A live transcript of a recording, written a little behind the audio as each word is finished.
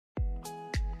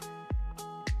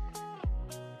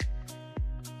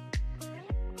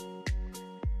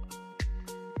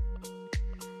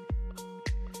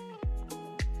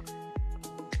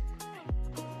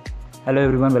Hello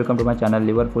everyone, welcome to my channel.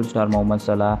 Liverpool star Mohamed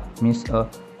Salah missed a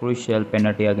crucial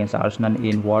penalty against Arsenal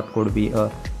in what could be a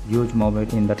huge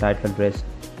moment in the title race.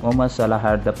 Mohamed Salah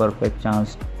had the perfect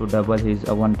chance to double his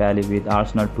own tally with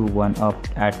Arsenal 2-1 up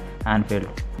at Anfield.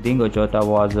 Dingo Jota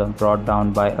was brought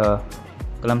down by a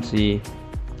clumsy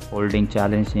holding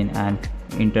challenge in an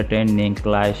entertaining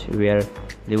clash where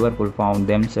Liverpool found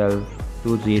themselves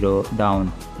 2-0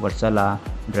 down, but Salah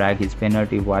dragged his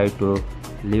penalty wide to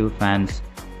leave fans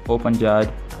open-jaws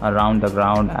around the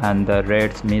ground, and the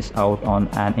Reds miss out on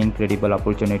an incredible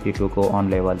opportunity to go on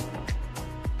level.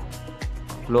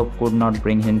 Klopp could not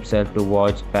bring himself to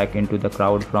watch back into the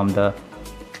crowd from the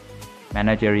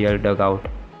managerial dugout,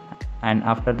 and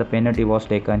after the penalty was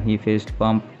taken, he fist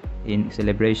pumped in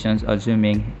celebrations,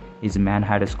 assuming his man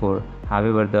had scored.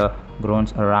 However, the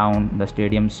groans around the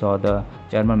stadium saw the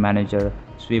German manager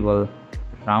swivel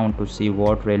round to see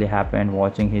what really happened,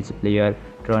 watching his player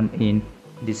turn in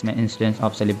this instance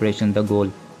of celebration the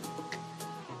goal.